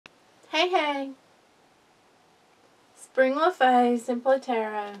Spring Lefay, Simply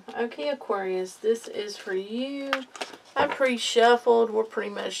Tarot. Okay, Aquarius, this is for you. I pre-shuffled. We're pretty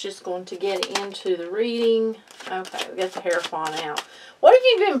much just going to get into the reading. Okay, we got the Hierophant out. What have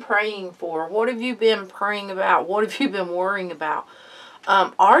you been praying for? What have you been praying about? What have you been worrying about?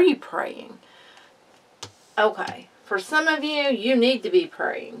 Are you praying? Okay, for some of you, you need to be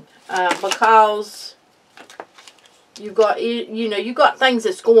praying because you've got, you got things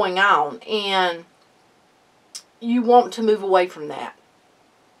that's going on, and you want to move away from that.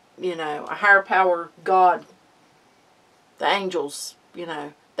 You know, a higher power, God, the angels,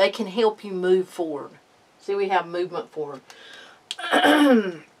 they can help you move forward. See, we have movement forward.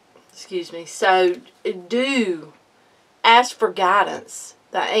 Excuse me. So, do ask for guidance.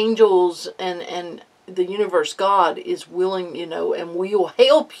 The angels and the universe, God, is willing, and will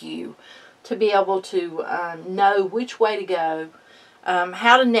help you to be able to know which way to go,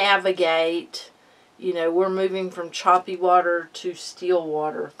 how to navigate. We're moving from choppy water to still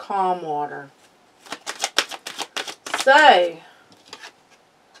water, calm water. So,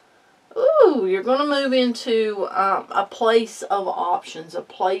 you're going to move into a place of options, a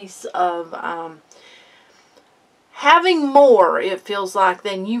place of having more, it feels like,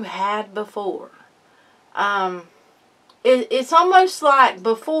 than you had before. It's almost like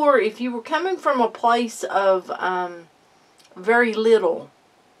before, if you were coming from a place of very little,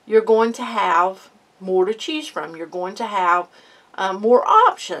 you're going to have more to choose from. You're going to have more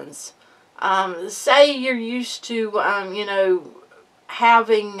options. Say you're used to,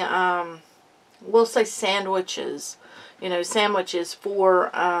 having, we'll say sandwiches, sandwiches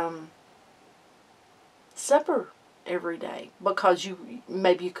for supper every day because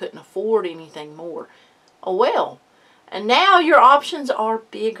maybe you couldn't afford anything more. Oh, well. And now your options are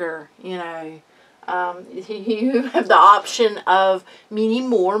bigger, You have the option of many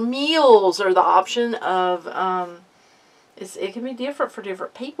more meals, or the option of, it can be different for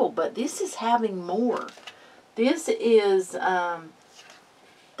different people, but this is having more. This is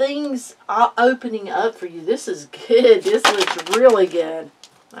things opening up for you. This is good. This looks really good.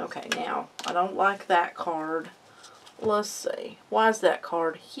 Okay, now, I don't like that card. Let's see. Why is that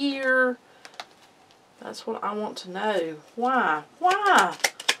card here? That's what I want to know. Why? Why?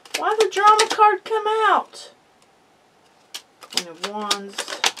 Why the drama card come out? Queen of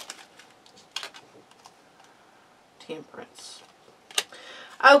Wands. Temperance.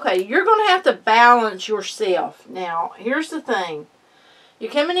 Okay, you're going to have to balance yourself. Now, here's the thing.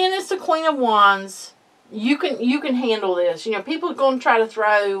 You're coming in as the Queen of Wands. You can handle this. People are going to try to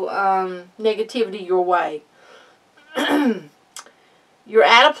throw negativity your way. You're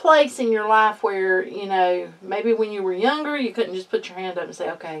at a place in your life where, maybe when you were younger, you couldn't just put your hand up and say,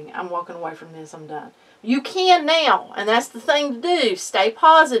 okay, I'm walking away from this, I'm done. You can now, and that's the thing to do. Stay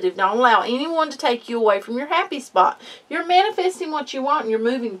positive. Don't allow anyone to take you away from your happy spot. You're manifesting what you want, and you're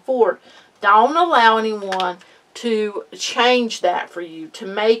moving forward. Don't allow anyone to change that for you, to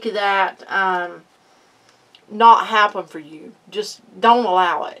make that not happen for you. Just don't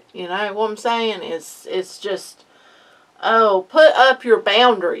allow it. You know what I'm saying? It's just... Oh, put up your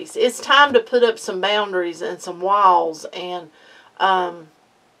boundaries. It's time to put up some boundaries and some walls and not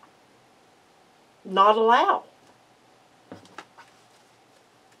allow.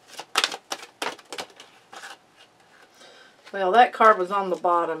 Well, that card was on the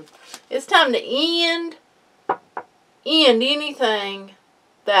bottom. It's time to end anything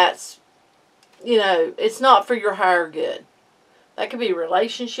that's, it's not for your higher good. That could be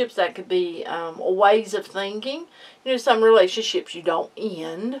relationships. That could be ways of thinking. Some relationships you don't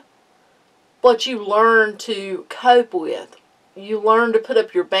end, but you learn to cope with. You learn to put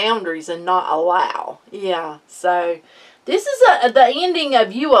up your boundaries and not allow. Yeah, so this is the ending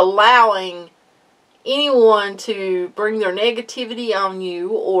of you allowing anyone to bring their negativity on you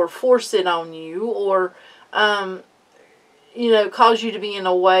or force it on you or, cause you to be in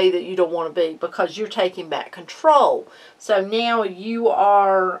a way that you don't want to be because you're taking back control. So now you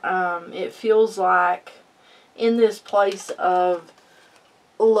are, it feels like, in this place of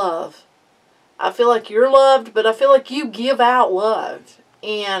love. I feel like you're loved, but I feel like you give out love.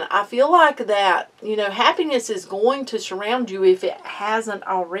 And I feel like that, happiness is going to surround you if it hasn't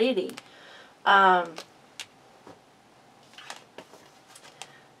already. Now,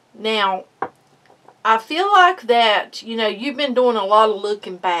 I feel like that, you've been doing a lot of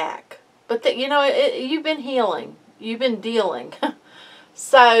looking back. But, that you've been healing. You've been dealing.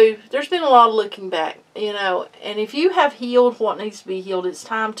 So, there's been a lot of looking back, And if you have healed what needs to be healed, it's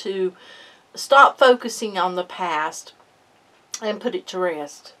time to stop focusing on the past and put it to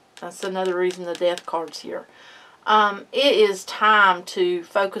rest. That's another reason the Death card's here. It is time to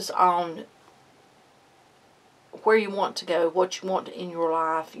focus on where you want to go, what you want in your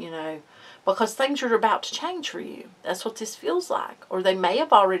life, you know, because things are about to change for you. That's what this feels like. Or they may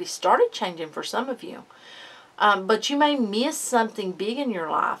have already started changing for some of you. But you may miss something big in your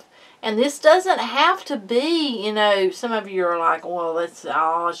life. And this doesn't have to be, you know, some of you are like, well, it's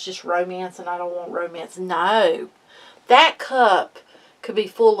just romance and I don't want romance. No. That cup could be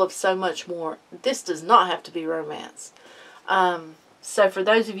full of so much more. This does not have to be romance. So for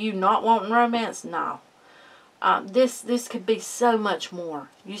those of you not wanting romance, no. This could be so much more.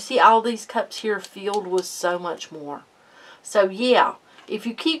 You see all these cups here filled with so much more. So yeah, if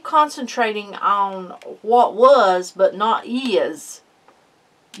you keep concentrating on what was but not is,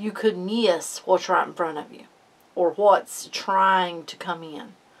 you could miss what's right in front of you or what's trying to come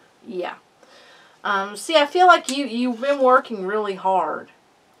in. Yeah. See, I feel like you've been working really hard.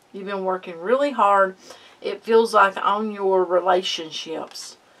 You've been working really hard. It feels like on your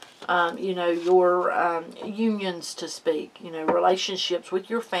relationships. You know, your unions, to speak, you know, relationships with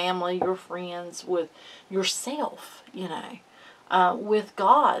your family, your friends, with yourself, you know, with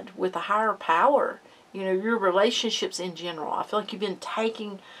God, with a higher power, you know, your relationships in general. I feel like you've been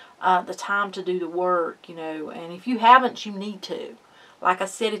taking the time to do the work, you know, and if you haven't, you need to. Like I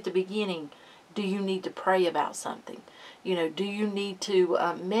said at the beginning, do you need to pray about something? You know, do you need to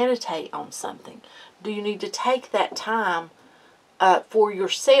meditate on something? Do you need to take that time for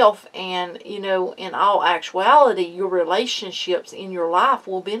yourself? And, you know, in all actuality, your relationships in your life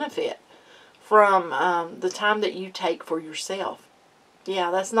will benefit from the time that you take for yourself.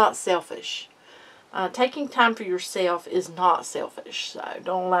 Yeah, that's not selfish. Taking time for yourself is not selfish, so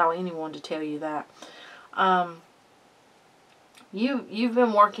don't allow anyone to tell you that. You've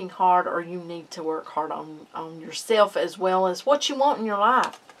been working hard, or you need to work hard on yourself as well as what you want in your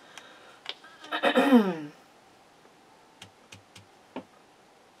life.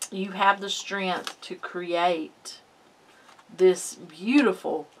 You have the strength to create this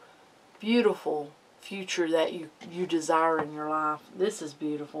beautiful, beautiful future that you desire in your life. This is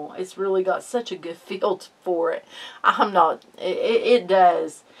beautiful. It's really got such a good feel for it. It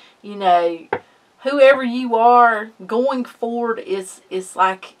does. You know, whoever you are going forward, it's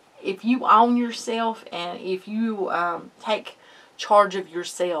like if you own yourself and if you take charge of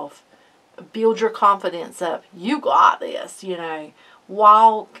yourself, build your confidence up. You got this, you know.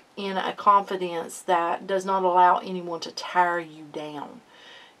 Walk in a confidence that does not allow anyone to tear you down.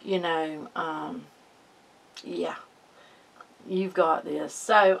 You know, yeah, you've got this.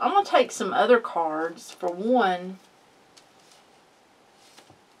 So I'm going to take some other cards. For one,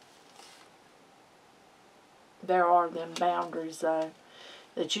 there are them boundaries, though,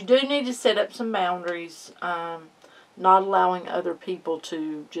 that you do need to set up some boundaries, not allowing other people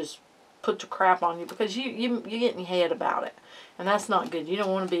to just put the crap on you, because you get in your head about it, and that's not good. You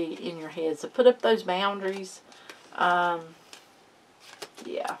don't want to be in your head, so put up those boundaries. Yeah,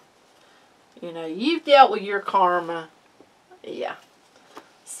 you know, you've dealt with your karma. Yeah.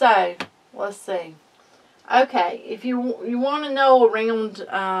 So let's see. Okay, if you want to know around,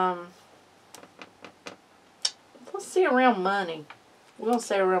 let's see, around money. We're going to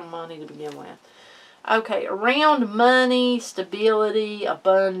say around money to begin with. Okay, around money, stability,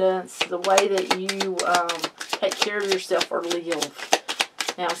 abundance, the way that you take care of yourself or live.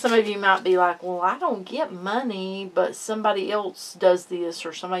 Now, some of you might be like, well, I don't get money, but somebody else does this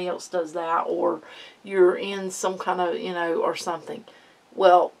or somebody else does that, or you're in some kind of, you know, or something.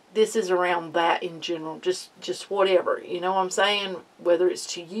 Well, this is around that in general, just whatever, you know what I'm saying? Whether it's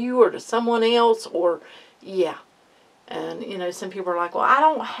to you or to someone else, or, yeah. And, you know, some people are like, well, I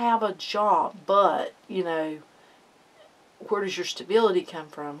don't have a job, but, you know, where does your stability come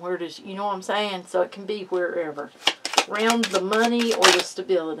from? Where does, you know what I'm saying? So it can be wherever. Around the money or the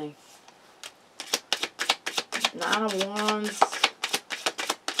stability. 9 of Wands.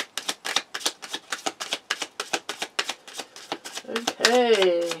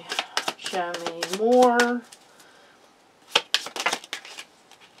 Okay. Show me more.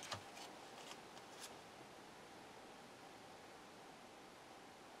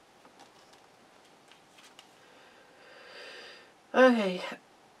 Okay.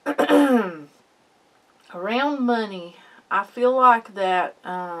 Around money, I feel like that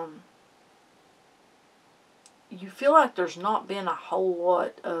you feel like there's not been a whole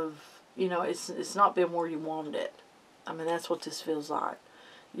lot of, you know, it's not been where you wanted it. I mean, that's what this feels like.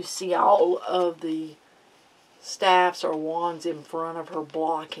 You see all of the staffs or wands in front of her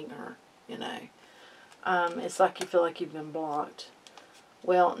blocking her, you know. It's like you feel like you've been blocked.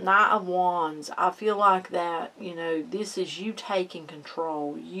 Well, Knight of Wands, I feel like that, you know, this is you taking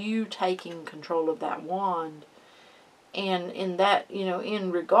control. You taking control of that wand And in that,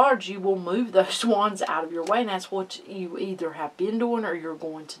 in regards, you will move those ones out of your way. And that's what you either have been doing or you're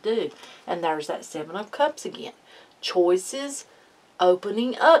going to do. And there's that Seven of Cups again. Choices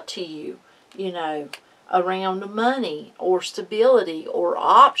opening up to you, around money or stability or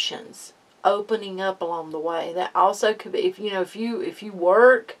options opening up along the way. That also could be, if you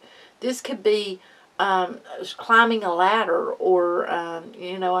work, this could be climbing a ladder, or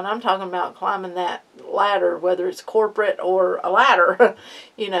and I'm talking about climbing that ladder, whether it's corporate or a ladder,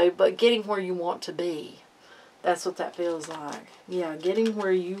 but getting where you want to be. That's what that feels like. Yeah, getting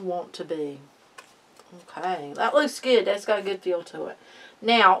where you want to be. Okay, that looks good. That's got a good feel to it.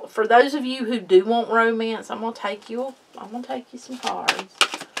 Now, for those of you who do want romance, I'm gonna take you some cards.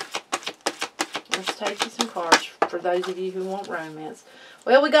 Let's take you some cards for those of you who want romance.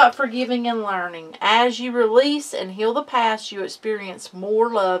 Well, we got forgiving and learning. As you release and heal the past, you experience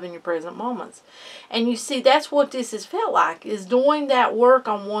more love in your present moments. And you see, that's what this has felt like, is doing that work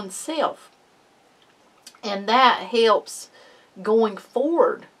on oneself. And that helps going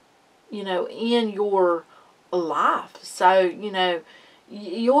forward, in your life. So,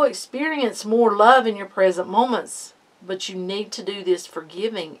 you'll experience more love in your present moments, but you need to do this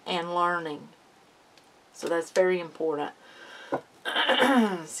forgiving and learning. So that's very important.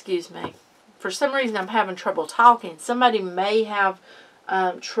 Excuse me. For some reason, I'm having trouble talking. Somebody may have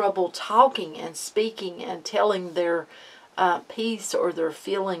trouble talking and speaking and telling their piece or their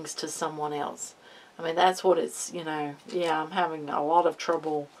feelings to someone else. I mean, that's what it's, yeah, I'm having a lot of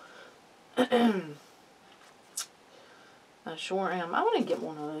trouble. I sure am. I want to get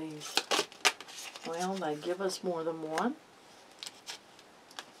one of these. Well, they give us more than one.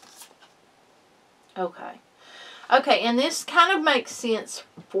 Okay. Okay, and this kind of makes sense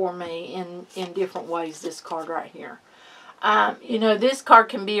for me in different ways, this card right here. This card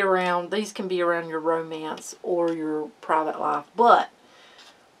can be around, these can be around your romance or your private life. But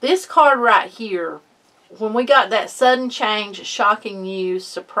this card right here, when we got that sudden change, shocking news,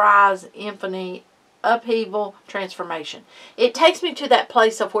 surprise, infinite, upheaval, transformation. It takes me to that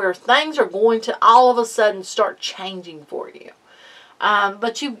place of where things are going to all of a sudden start changing for you.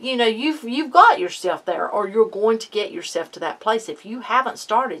 But you've got yourself there, or you're going to get yourself to that place. If you haven't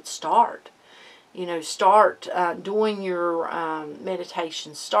started, start. Start doing your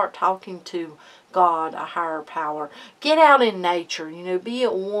meditation. Start talking to God, a higher power. Get out in nature. Be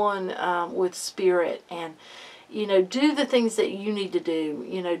at one with spirit, and do the things that you need to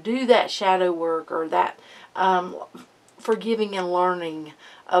do. Do that shadow work, or that forgiving and learning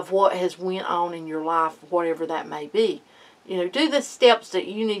of what has went on in your life, whatever that may be. Do the steps that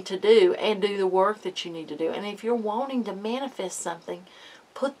you need to do, and do the work that you need to do. And if you're wanting to manifest something,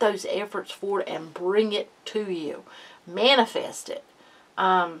 put those efforts forward and bring it to you. Manifest it.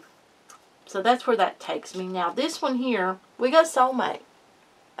 So that's where that takes me. Now, this one here, we got soulmate.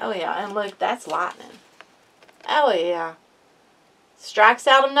 Oh, yeah. And look, that's lightning. Oh, yeah. Strikes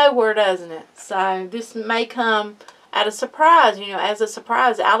out of nowhere, doesn't it? So this may come at a surprise, as a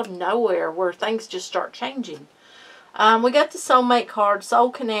surprise out of nowhere, where things just start changing. We got the soulmate card, soul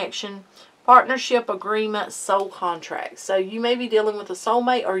connection, partnership, agreement, soul contract. So you may be dealing with a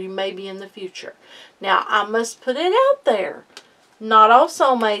soulmate, or you may be in the future. Now, I must put it out there. Not all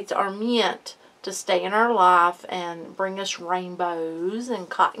soulmates are meant to stay in our life and bring us rainbows and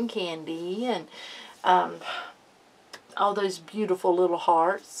cotton candy and all those beautiful little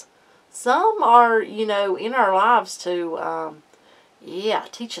hearts. Some are, in our lives to,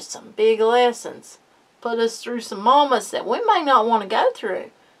 teach us some big lessons. Put us through some moments that we may not want to go through,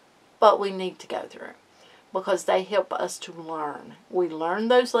 but we need to go through, because they help us to learn. We learn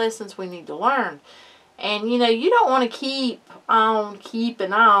those lessons we need to learn. And, you don't want to keep on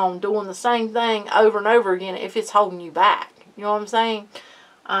keeping on doing the same thing over and over again if it's holding you back. You know what I'm saying?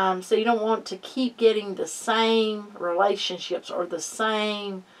 So you don't want to keep getting the same relationships or the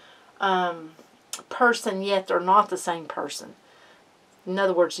same person, yet they're not the same person. In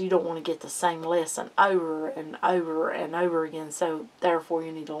other words, you don't want to get the same lesson over and over and over again. So, therefore,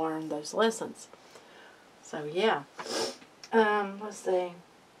 you need to learn those lessons. So, yeah. Let's see. I'm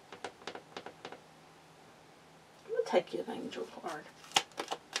going to take you an angel card.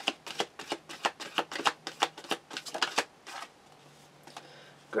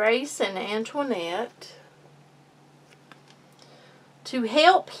 Grace and Antoinette. To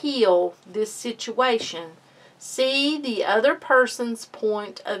help heal this situation, see the other person's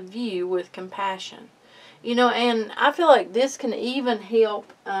point of view with compassion. And I feel like this can even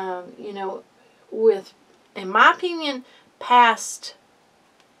help, with, in my opinion, past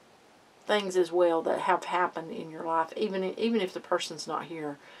things as well that have happened in your life. Even if the person's not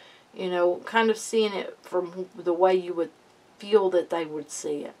here, You know, kind of seeing it from the way you would feel that they would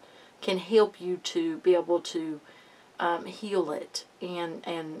see it can help you to be able to heal it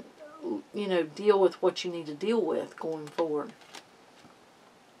and you know, deal with what you need to deal with going forward.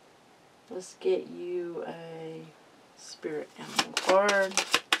 Let's get you a spirit animal card.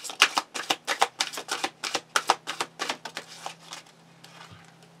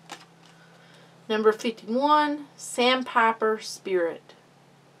 Number 51, Sandpiper Spirit.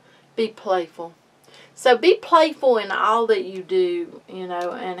 Be playful. So be playful in all that you do, you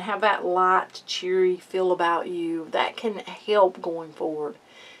know, and have that light, cheery feel about you. That can help going forward.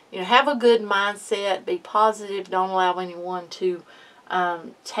 You know, have a good mindset. Be positive. Don't allow anyone to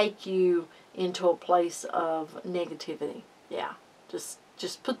take you into a place of negativity. Yeah,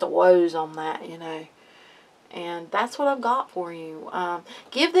 just put the woes on that, you know. And that's what I've got for you.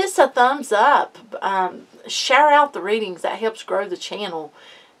 Give this a thumbs up. Share out the readings. That helps grow the channel.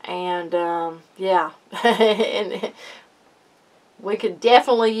 And, yeah. And we could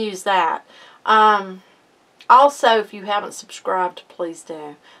definitely use that. Also, if you haven't subscribed, please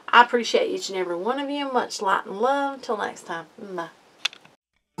do. I appreciate each and every one of you. Much light and love. Until next time. Bye.